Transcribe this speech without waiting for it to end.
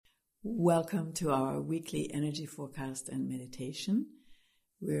Welcome to our weekly energy forecast and meditation.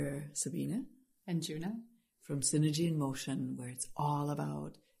 We're Sabine and Juna from Synergy in Motion, where it's all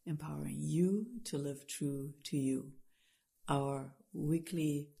about empowering you to live true to you. Our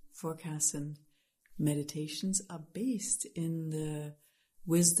weekly forecasts and meditations are based in the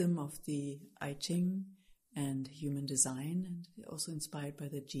wisdom of the I Ching and human design, and also inspired by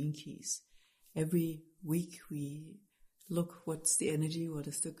the Gene Keys. Every week we look what's the energy, what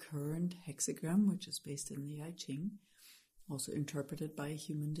is the current hexagram, which is based in the I Ching, also interpreted by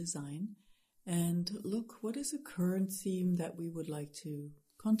human design, and look what is a current theme that we would like to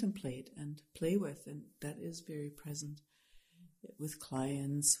contemplate and play with, and that is very present with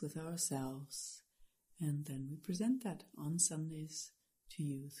clients, with ourselves, and then we present that on Sundays to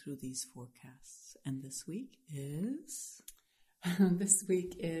you through these forecasts. And this week is? This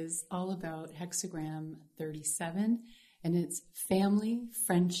week is all about hexagram 37, and it's family,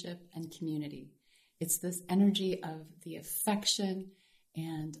 friendship, and community. It's this energy of the affection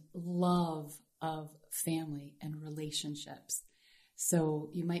and love of family and relationships.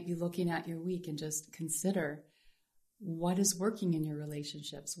 So you might be looking at your week and just consider what is working in your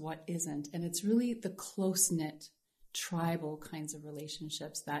relationships, what isn't. And it's really the close-knit, tribal kinds of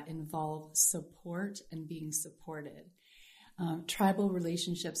relationships that involve support and being supported. Tribal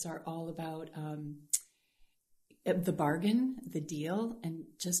relationships are all about the bargain, the deal, and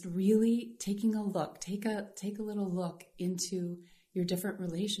just really taking a look, take a little look into your different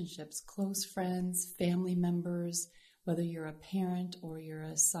relationships, close friends, family members, whether you're a parent or you're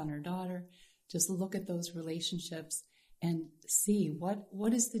a son or daughter. Just look at those relationships and see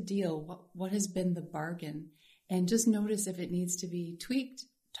what is the deal, what has been the bargain, and just notice if it needs to be tweaked,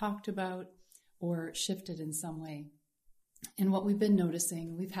 talked about, or shifted in some way. And what we've been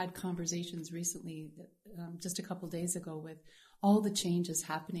noticing, we've had conversations recently, just a couple days ago, with all the changes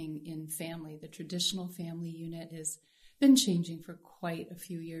happening in family. The traditional family unit has been changing for quite a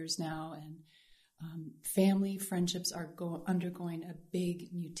few years now, and family friendships are undergoing a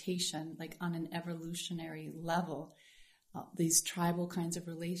big mutation, like on an evolutionary level. These tribal kinds of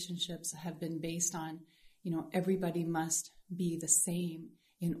relationships have been based on, everybody must be the same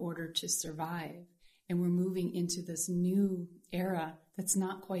in order to survive. And we're moving into this new era that's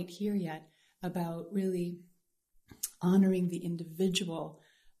not quite here yet, about really honoring the individual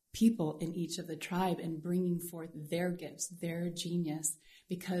people in each of the tribe and bringing forth their gifts, their genius,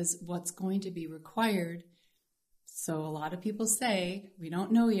 because what's going to be required. So a lot of people say, we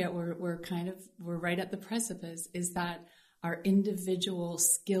don't know yet, we're right at the precipice, is that our individual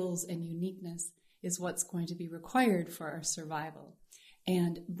skills and uniqueness is what's going to be required for our survival.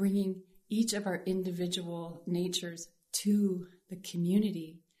 And bringing each of our individual natures to the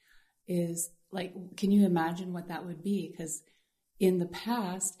community is like, can you imagine what that would be? Because in the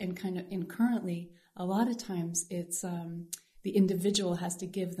past and currently, a lot of times it's the individual has to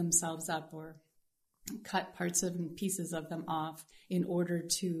give themselves up or cut parts of and pieces of them off in order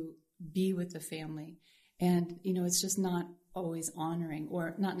to be with the family. And, it's just not always honoring,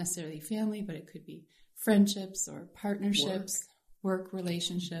 or not necessarily family, but it could be friendships or partnerships, work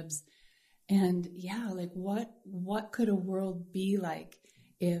relationships. And what could a world be like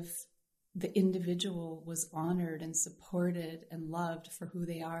if the individual was honored and supported and loved for who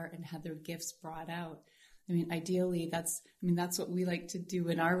they are and had their gifts brought out? I mean, ideally, that's what we like to do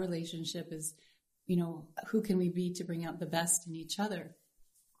in our relationship is, who can we be to bring out the best in each other?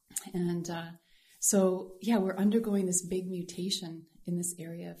 And we're undergoing this big mutation in this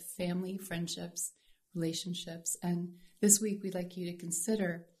area of family, friendships, relationships. And this week, we'd like you to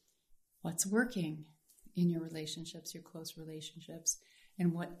consider what's working in your relationships, your close relationships,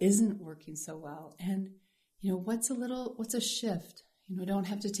 and what isn't working so well. And, what's a shift? Don't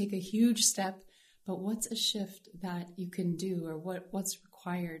have to take a huge step, but what's a shift that you can do, or what's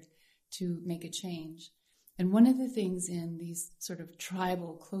required to make a change? And one of the things in these sort of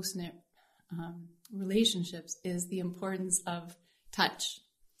tribal, close-knit relationships is the importance of touch,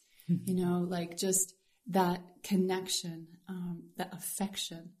 just that connection, that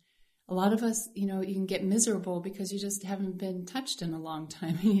affection. A lot of us, you can get miserable because you just haven't been touched in a long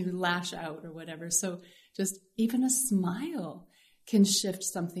time and you lash out or whatever. So just even a smile can shift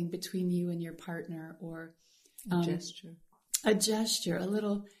something between you and your partner, or a gesture, a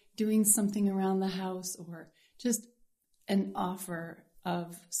little doing something around the house, or just an offer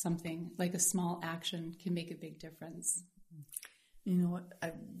of something, like a small action, can make a big difference. You know what?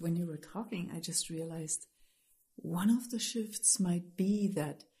 When you were talking, I just realized one of the shifts might be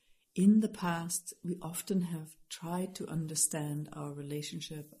that in the past, we often have tried to understand our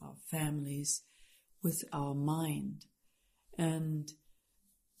relationship, our families, with our mind. And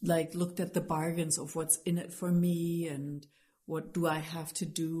like looked at the bargains of what's in it for me and what do I have to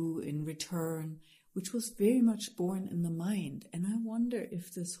do in return, which was very much born in the mind. And I wonder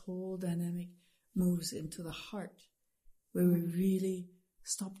if this whole dynamic moves into the heart, where we really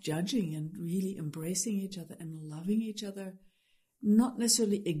stop judging and really embracing each other and loving each other, not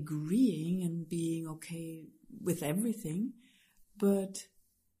necessarily agreeing and being okay with everything, but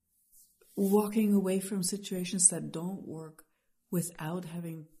walking away from situations that don't work without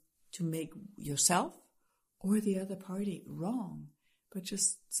having to make yourself or the other party wrong, but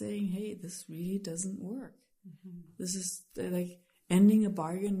just saying, hey, this really doesn't work. This is like ending a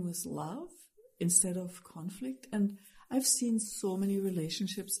bargain with love instead of conflict. And I've seen so many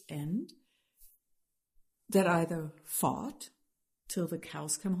relationships end that either fought till the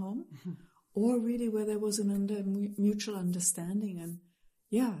cows come home, or really where there was an mutual understanding, and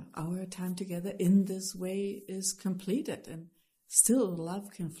yeah, our time together in this way is completed, and still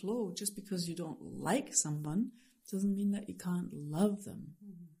love can flow. Just because you don't like someone doesn't mean that you can't love them.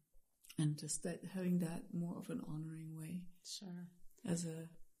 And just that having that more of an honoring way, sure, as a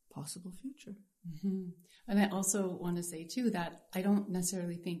possible future. And I also want to say too that I don't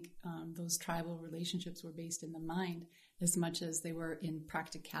necessarily think those tribal relationships were based in the mind as much as they were in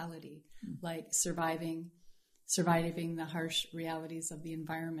practicality, like surviving the harsh realities of the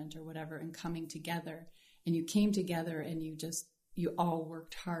environment or whatever, and coming together. And you came together and you all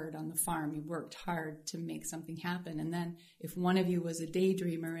worked hard on the farm. You worked hard to make something happen. And then if one of you was a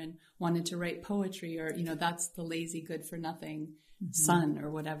daydreamer and wanted to write poetry, or, that's the lazy, good for nothing son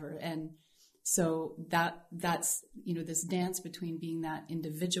or whatever. And so that's, this dance between being that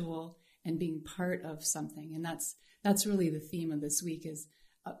individual and being part of something. And that's really the theme of this week, is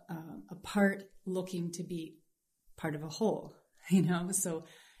a part looking to be part of a whole, so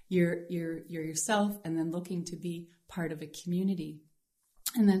you're yourself, and then looking to be part of a community.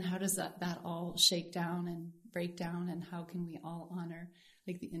 And then how does that all shake down and break down, and how can we all honor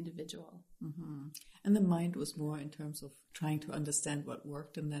like the individual? And the mind was more in terms of trying to understand what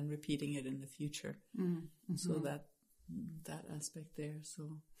worked and then repeating it in the future. So that aspect there.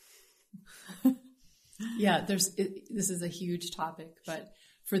 So yeah, this is a huge topic, but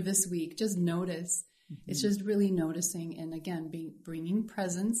for this week, just notice. It's just really noticing, and again, bringing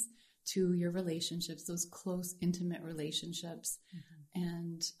presence to your relationships, those close, intimate relationships,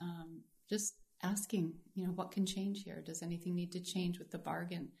 and just asking, what can change here? Does anything need to change with the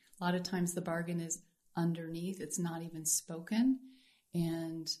bargain? A lot of times the bargain is underneath. It's not even spoken.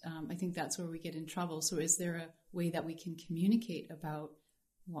 And I think that's where we get in trouble. So is there a way that we can communicate about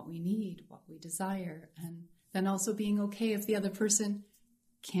what we need, what we desire, and then also being okay if the other person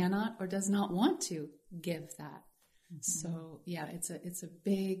cannot or does not want to give that? So yeah, it's a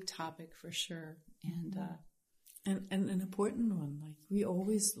big topic for sure, and an important one. Like, we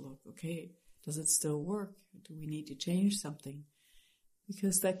always look, okay, does it still work? Do we need to change something?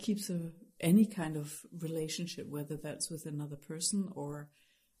 Because that keeps any kind of relationship, whether that's with another person or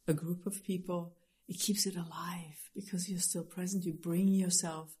a group of people, it keeps it alive because you're still present. You bring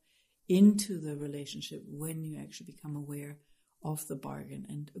yourself into the relationship when you actually become aware of the bargain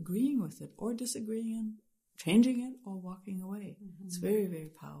and agreeing with it, or disagreeing and changing it, or walking away. It's very,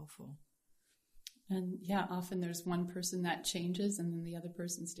 very powerful. And yeah, often there's one person that changes and then the other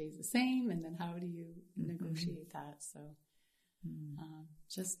person stays the same. And then how do you negotiate that? So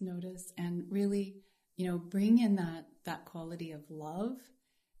just notice and really, bring in that quality of love.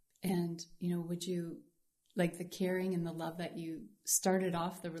 And, would you, like the caring and the love that you started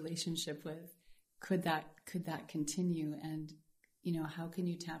off the relationship with, could that continue? And, how can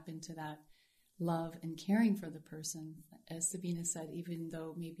you tap into that love and caring for the person? As Sabina said, even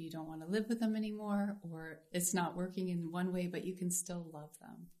though maybe you don't want to live with them anymore, or it's not working in one way, but you can still love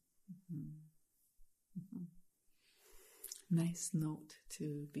them. Nice note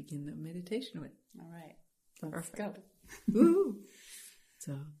to begin the meditation with. All right. Let's go. Woo!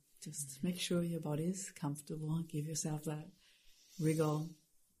 So just make sure your body is comfortable. Give yourself that wriggle.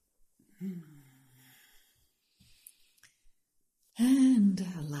 And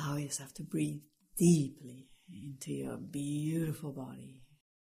allow yourself to breathe deeply into your beautiful body.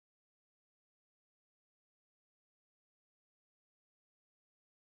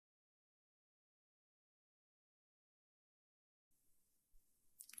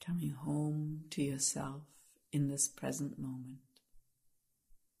 Coming home to yourself in this present moment.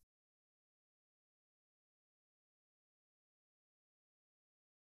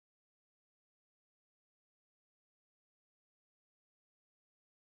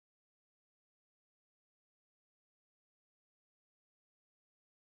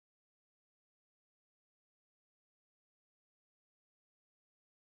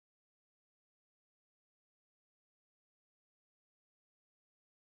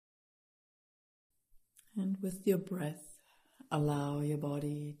 And with your breath, allow your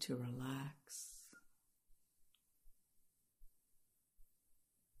body to relax.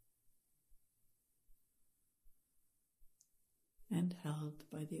 And held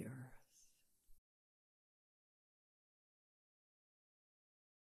by the earth.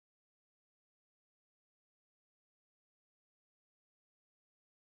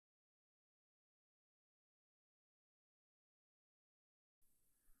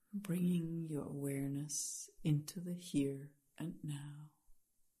 Bringing your awareness into the here and now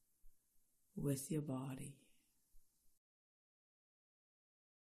with your body.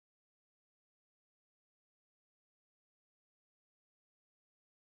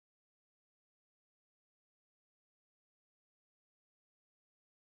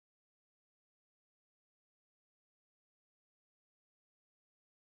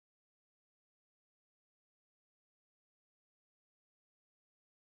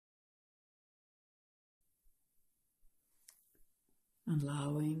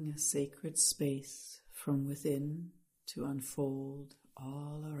 Allowing a sacred space from within to unfold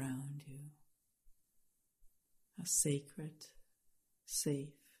all around you. A sacred, safe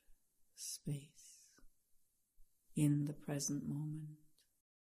space in the present moment.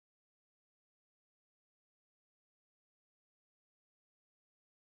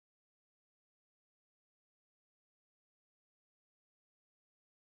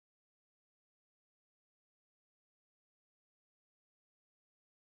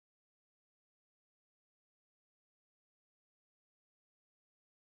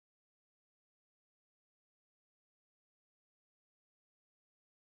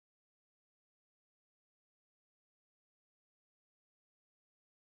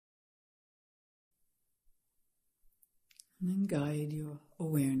 And then guide your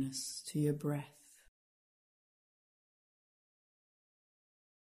awareness to your breath.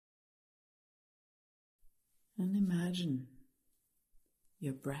 And imagine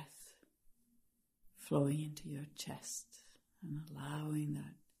your breath flowing into your chest and allowing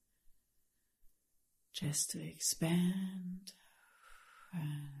that chest to expand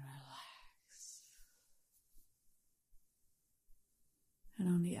and relax. And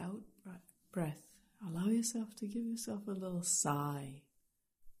on the out breath, allow yourself to give yourself a little sigh.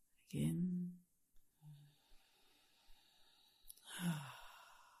 Again.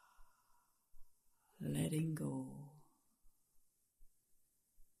 Letting go.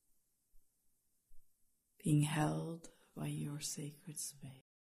 Being held by your sacred space.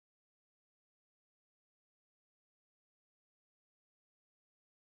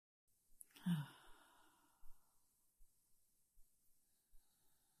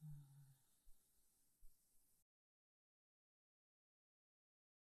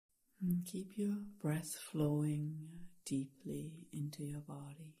 And keep your breath flowing deeply into your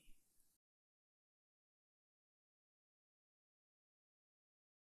body.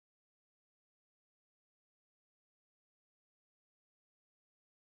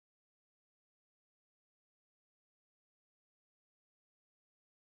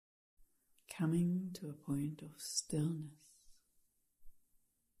 Coming to a point of stillness,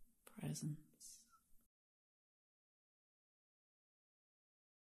 presence.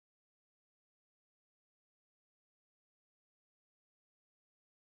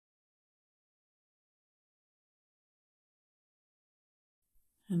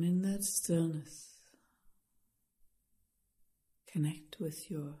 And in that stillness, connect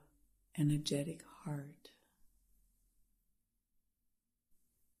with your energetic heart.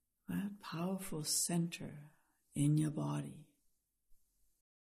 That powerful center in your body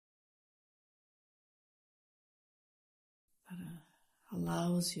that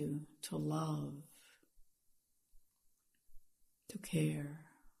allows you to love, to care,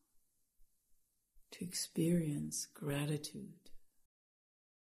 to experience gratitude.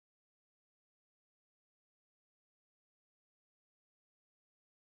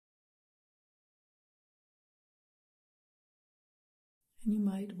 And you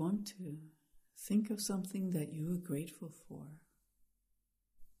might want to think of something that you are grateful for.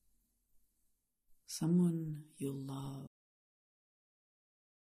 Someone you love.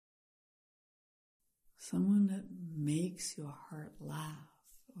 Someone that makes your heart laugh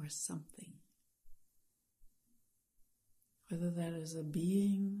or something. Whether that is a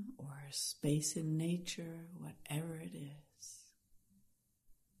being or a space in nature, whatever it is.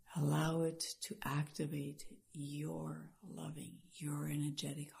 Allow it to activate your loving, your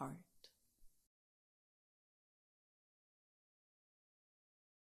energetic heart.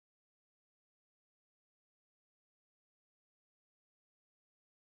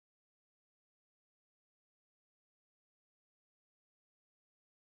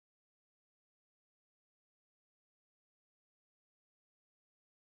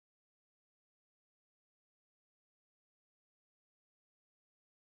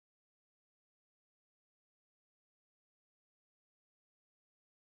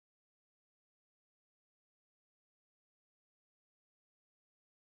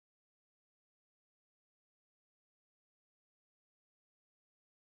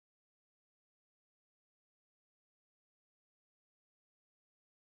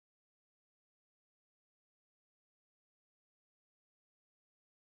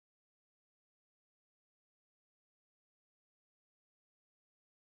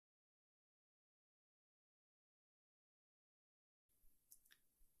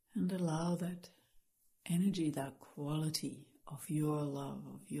 And allow that energy, that quality of your love,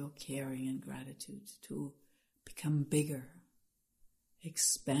 of your caring and gratitude to become bigger,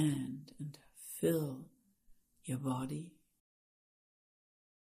 expand and fill your body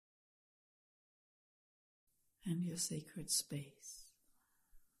and your sacred space.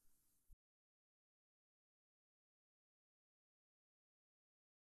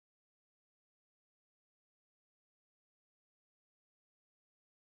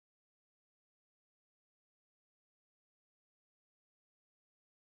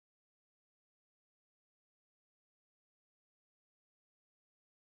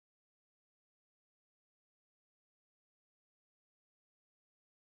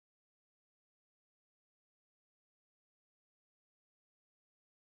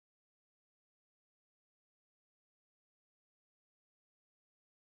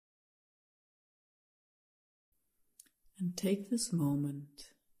 And take this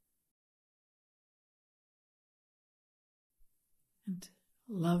moment and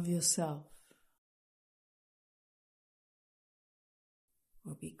love yourself,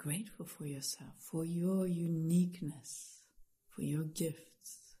 or be grateful for yourself, for your uniqueness, for your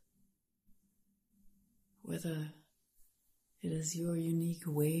gifts. Whether it is your unique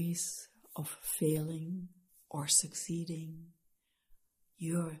ways of failing or succeeding,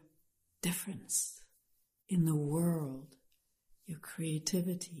 your difference in the world, your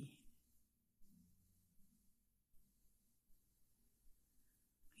creativity,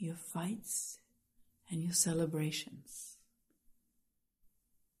 your fights and your celebrations.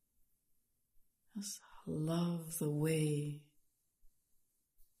 Just love the way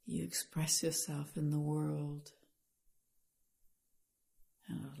you express yourself in the world,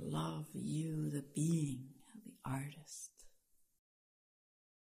 and love you, the being, the artist,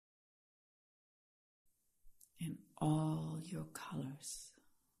 in all your colors,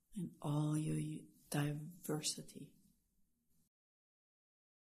 in all your diversity.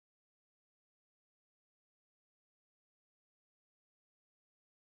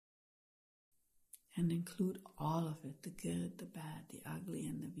 And include all of it, the good, the bad, the ugly,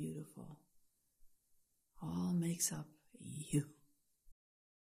 and the beautiful. All makes up you.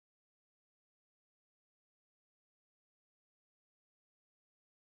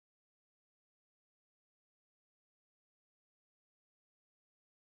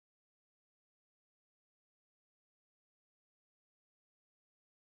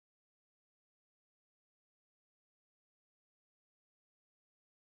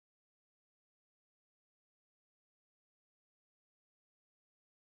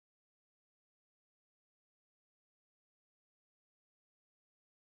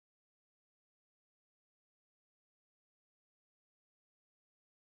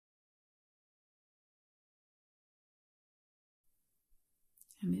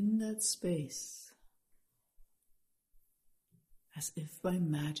 And in that space, as if by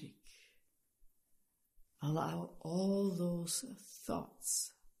magic, allow all those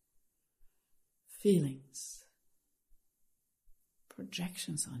thoughts, feelings,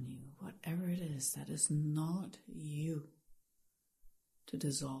 projections on you, whatever it is that is not you, to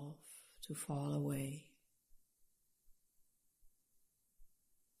dissolve, to fall away,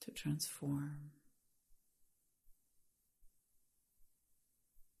 to transform.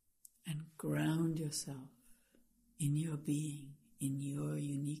 And ground yourself in your being, in your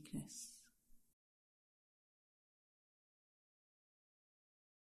uniqueness.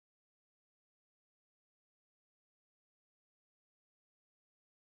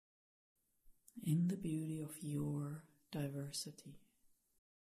 In the beauty of your diversity.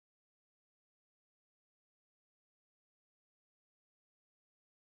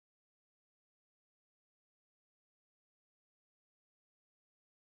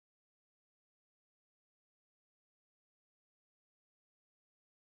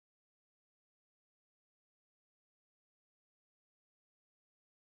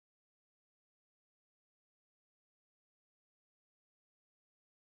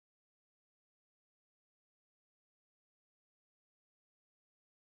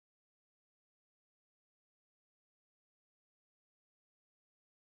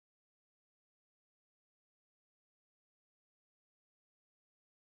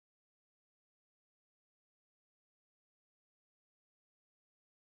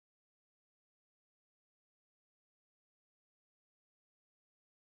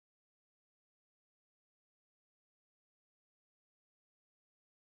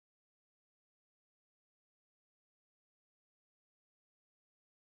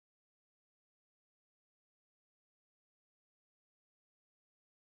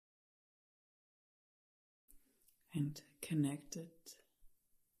 And connected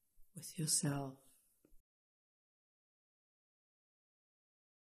with yourself.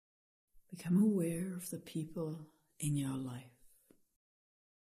 Become aware of the people in your life.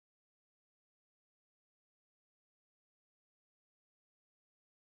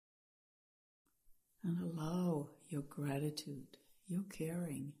 And allow your gratitude, your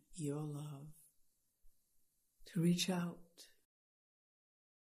caring, your love to reach out.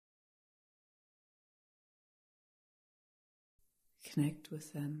 Connect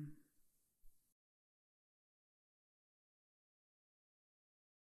with them.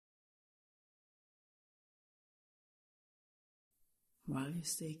 While you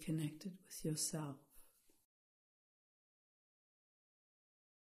stay connected with yourself.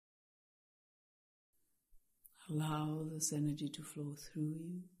 Allow this energy to flow through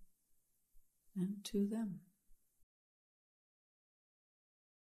you and to them.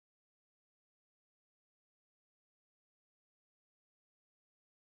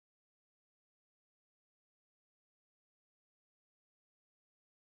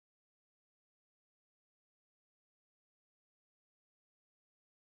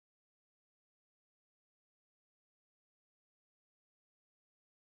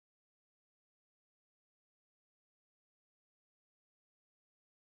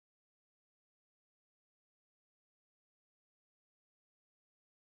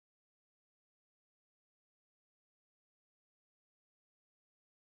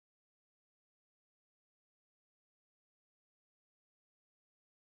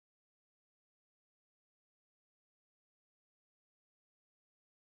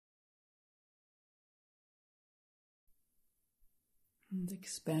 And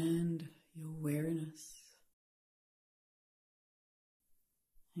expand your awareness,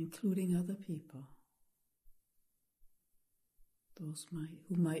 including other people, those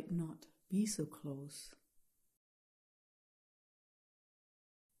who might not be so close,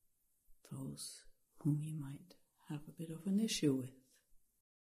 those whom you might have a bit of an issue with.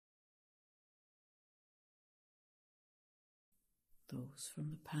 Those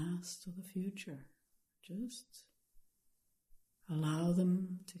from the past or the future, just allow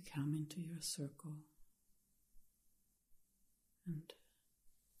them to come into your circle and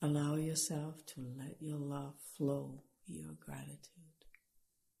allow yourself to let your love flow, your gratitude,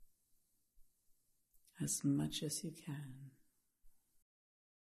 as much as you can.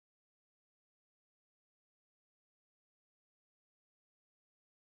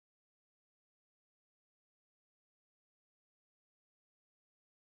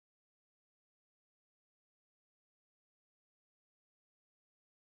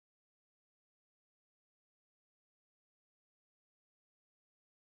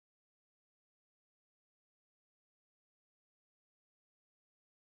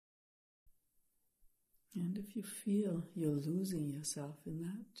 And if you feel you're losing yourself in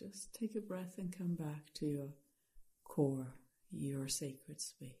that, just take a breath and come back to your core, your sacred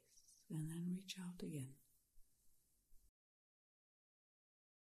space, and then reach out again.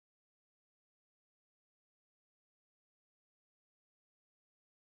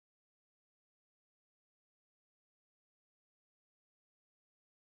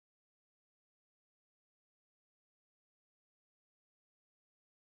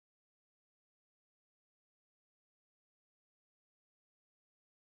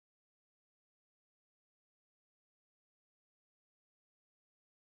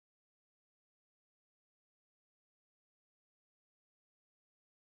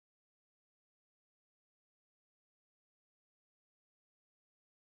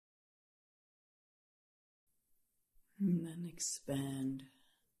 And then expand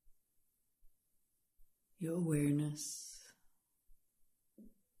your awareness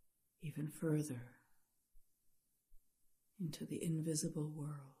even further into the invisible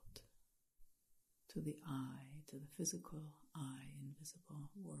world, to the eye, to the physical eye,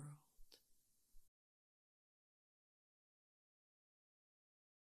 invisible world.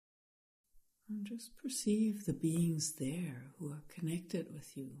 And just perceive the beings there who are connected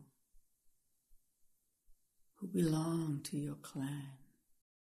with you, who belong to your clan.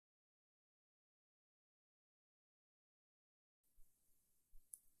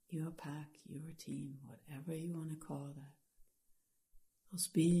 Your pack, your team, whatever you want to call that. Those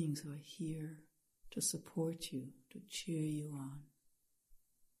beings are here to support you, to cheer you on.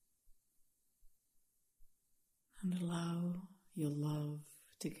 And allow your love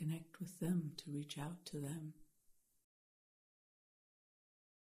to connect with them, to reach out to them.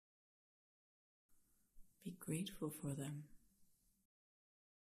 Be grateful for them.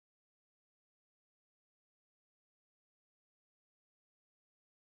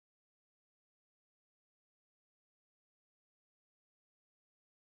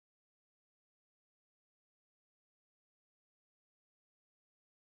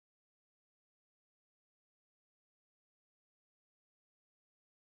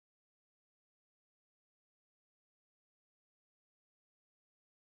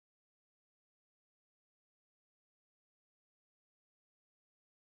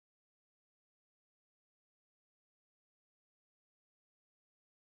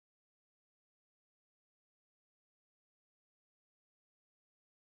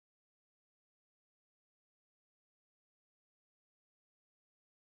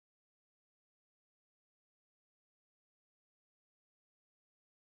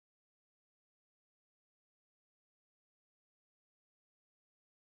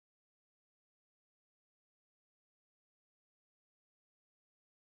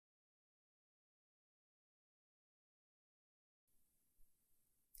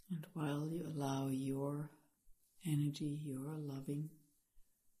 And while you allow your energy, your loving,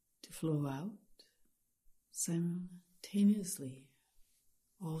 to flow out, simultaneously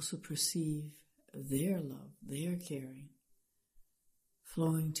also perceive their love, their caring,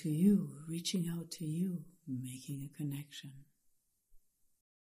 flowing to you, reaching out to you, making a connection.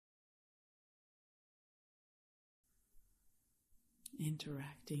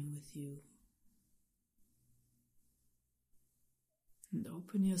 Interacting with you. And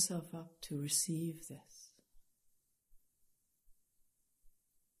open yourself up to receive this.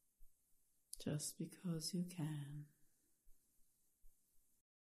 Just because you can.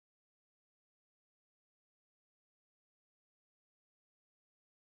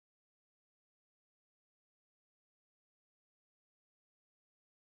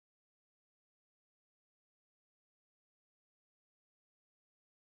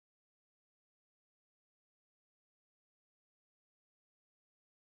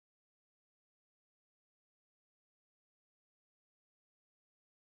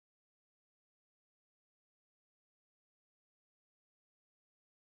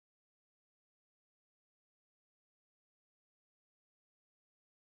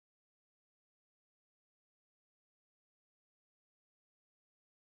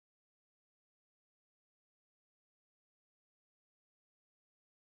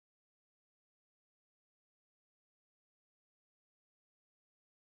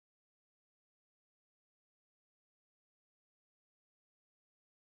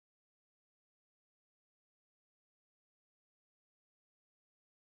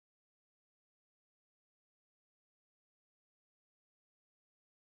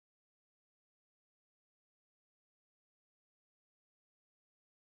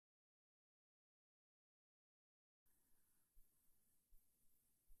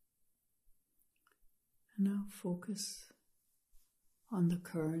 And now focus on the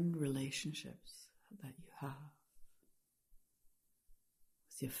current relationships that you have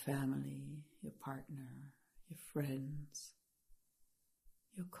with your family, your partner, your friends,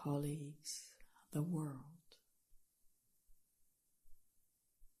 your colleagues, the world.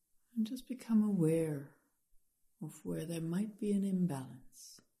 And just become aware of where there might be an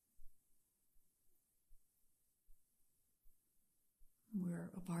imbalance, where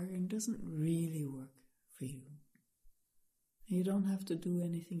a bargain doesn't really work for you. You don't have to do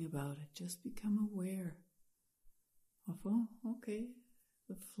anything about it. Just become aware of, oh, okay,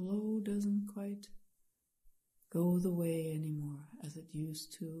 the flow doesn't quite go the way anymore as it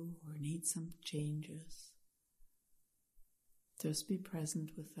used to, or needs some changes. Just be present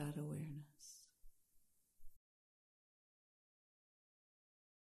with that awareness.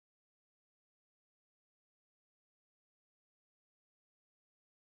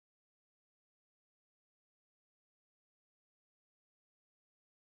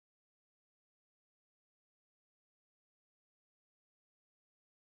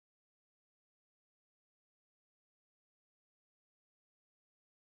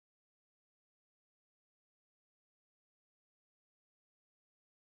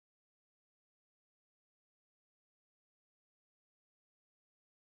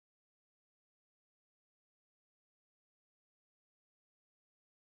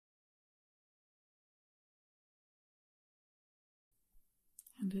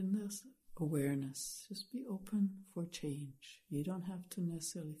 And in this awareness, just be open for change. You don't have to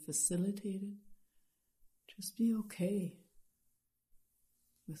necessarily facilitate it. Just be okay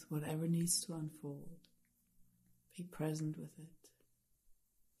with whatever needs to unfold. Be present with it.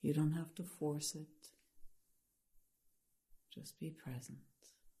 You don't have to force it. Just be present.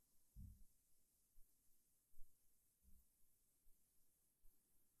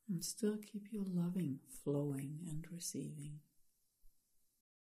 And still keep your loving flowing and receiving.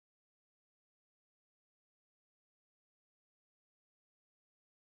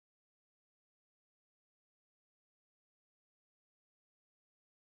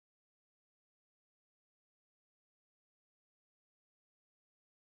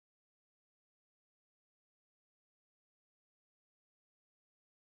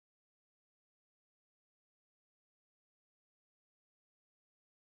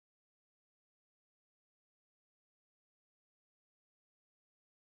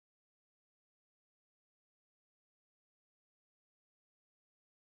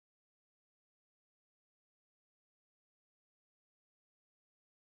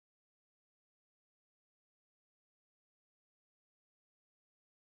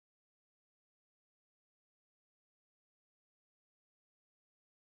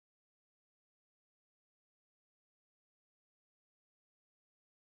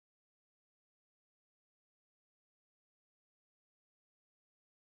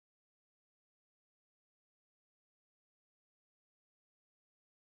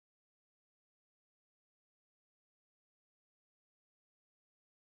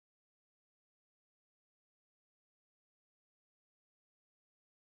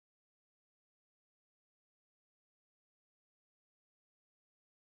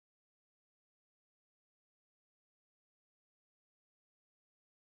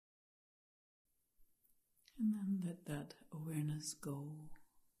 And then let that awareness go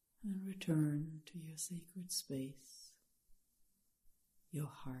and return to your sacred space, your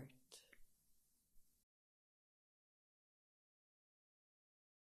heart.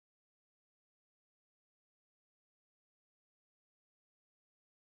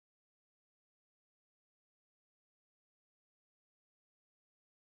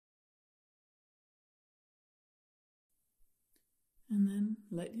 And then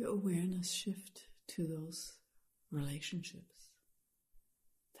let your awareness shift to those relationships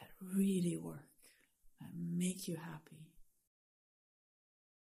that really work, that make you happy.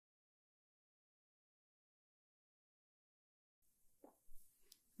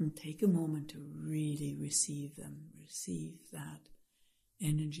 And take a moment to really receive them, receive that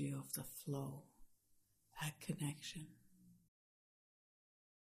energy of the flow, that connection.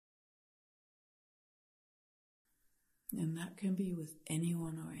 And that can be with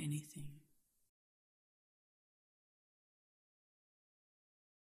anyone or anything.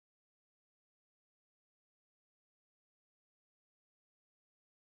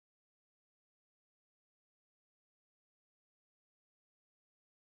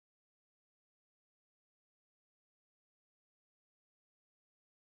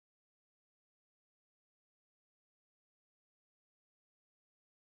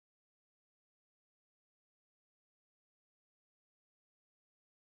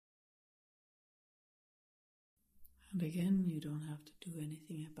 And again, you don't have to do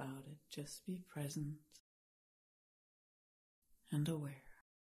anything about it. Just be present and aware.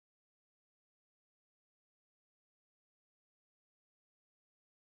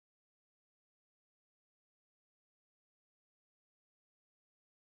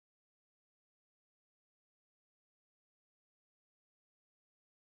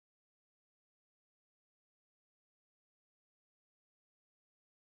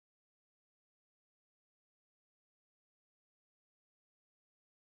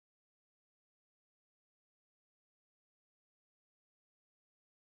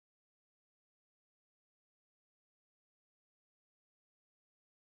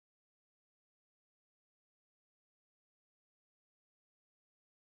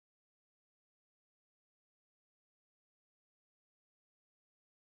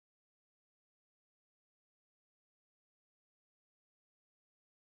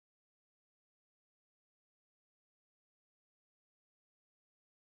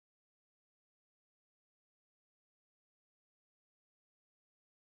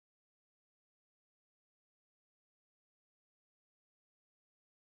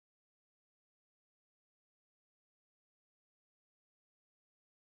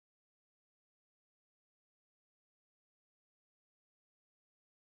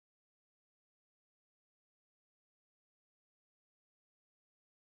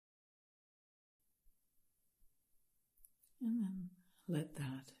 And then let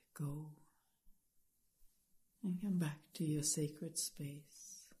that go and come back to your sacred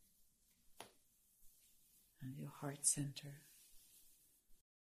space and your heart center.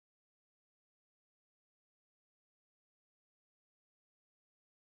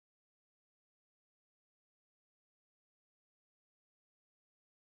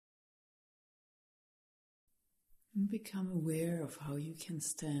 And become aware of how you can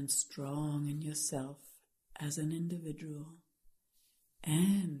stand strong in yourself as an individual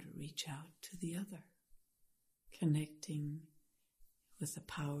and reach out to the other, connecting with the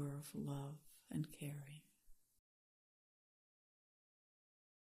power of love and caring.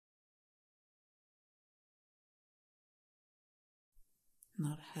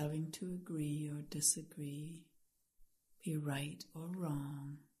 Not having to agree or disagree, be right or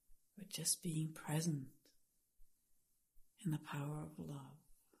wrong, but just being present in the power of love.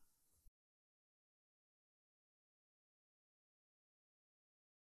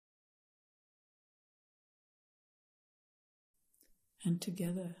 And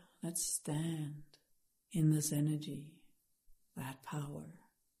together, let's stand in this energy, that power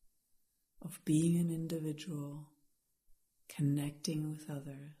of being an individual, connecting with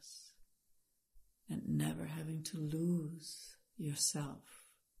others, and never having to lose yourself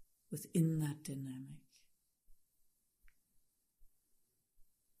within that dynamic.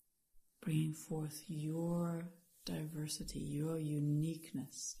 Bringing forth your diversity, your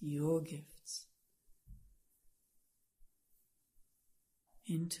uniqueness, your gifts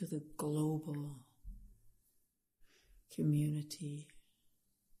into the global community,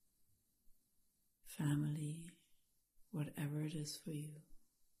 family, whatever it is for you.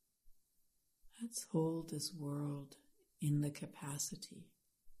 Let's hold this world in the capacity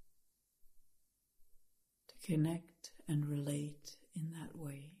to connect and relate in that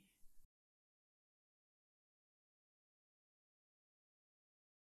way.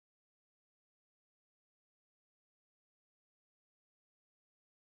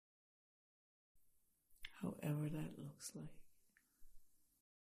 whatever that looks like.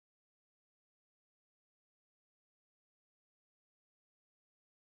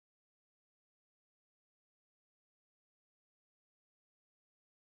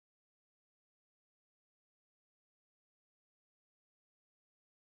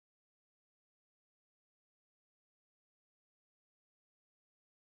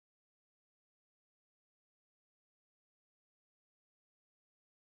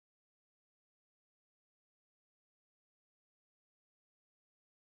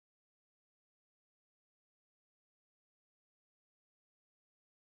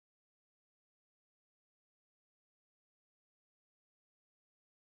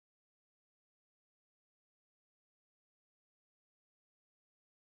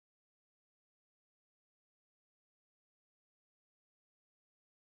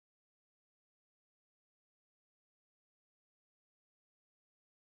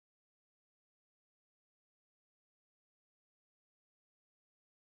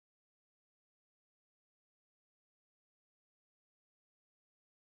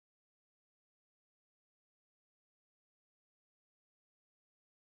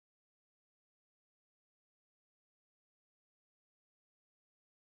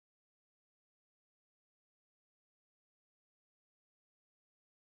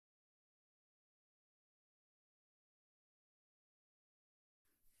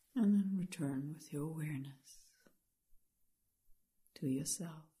 And then return with your awareness to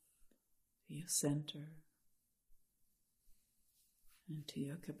yourself, to your center, and to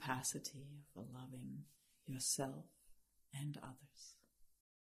your capacity of loving yourself and others.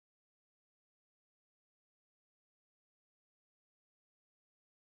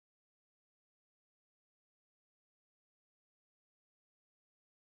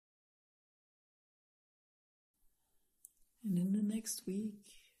 And in the next week,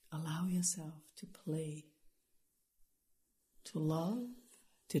 allow yourself to play, to love,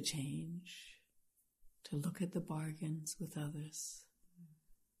 to change, to look at the bargains with others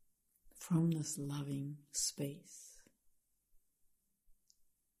from this loving space.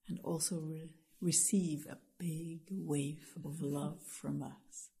 And also receive a big wave of love from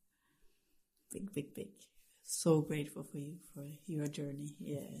us. Big, big, big. So grateful for you, for your journey.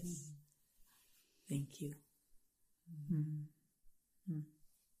 Yes. Thank you.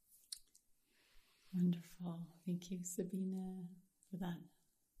 Wonderful. Thank you, Sabina, for that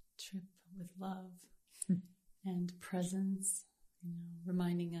trip with love and presence,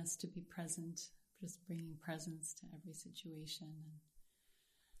 reminding us to be present, just bringing presence to every situation.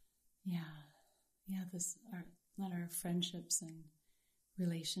 And let our friendships and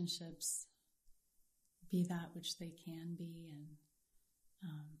relationships be that which they can be, and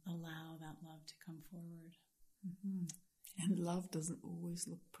allow that love to come forward. Mm-hmm. And love doesn't always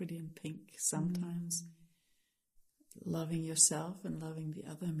look pretty and pink. Sometimes loving yourself and loving the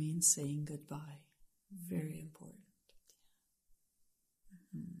other means saying goodbye. Very important.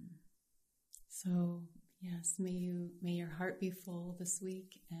 So, yes, may your heart be full this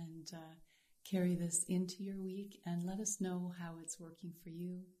week, and carry this into your week, and let us know how it's working for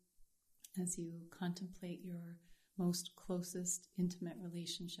you as you contemplate your most closest intimate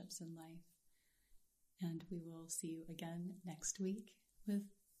relationships in life. And we will see you again next week with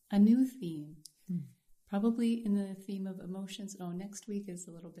a new theme. Probably in the theme of emotions. Next week is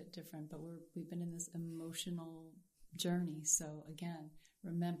a little bit different, but we've been in this emotional journey. So again,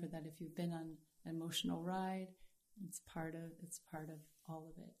 remember that if you've been on an emotional ride, it's part of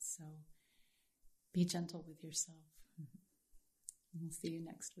all of it. So be gentle with yourself. And we'll see you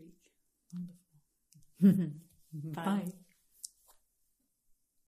next week. Wonderful. Bye.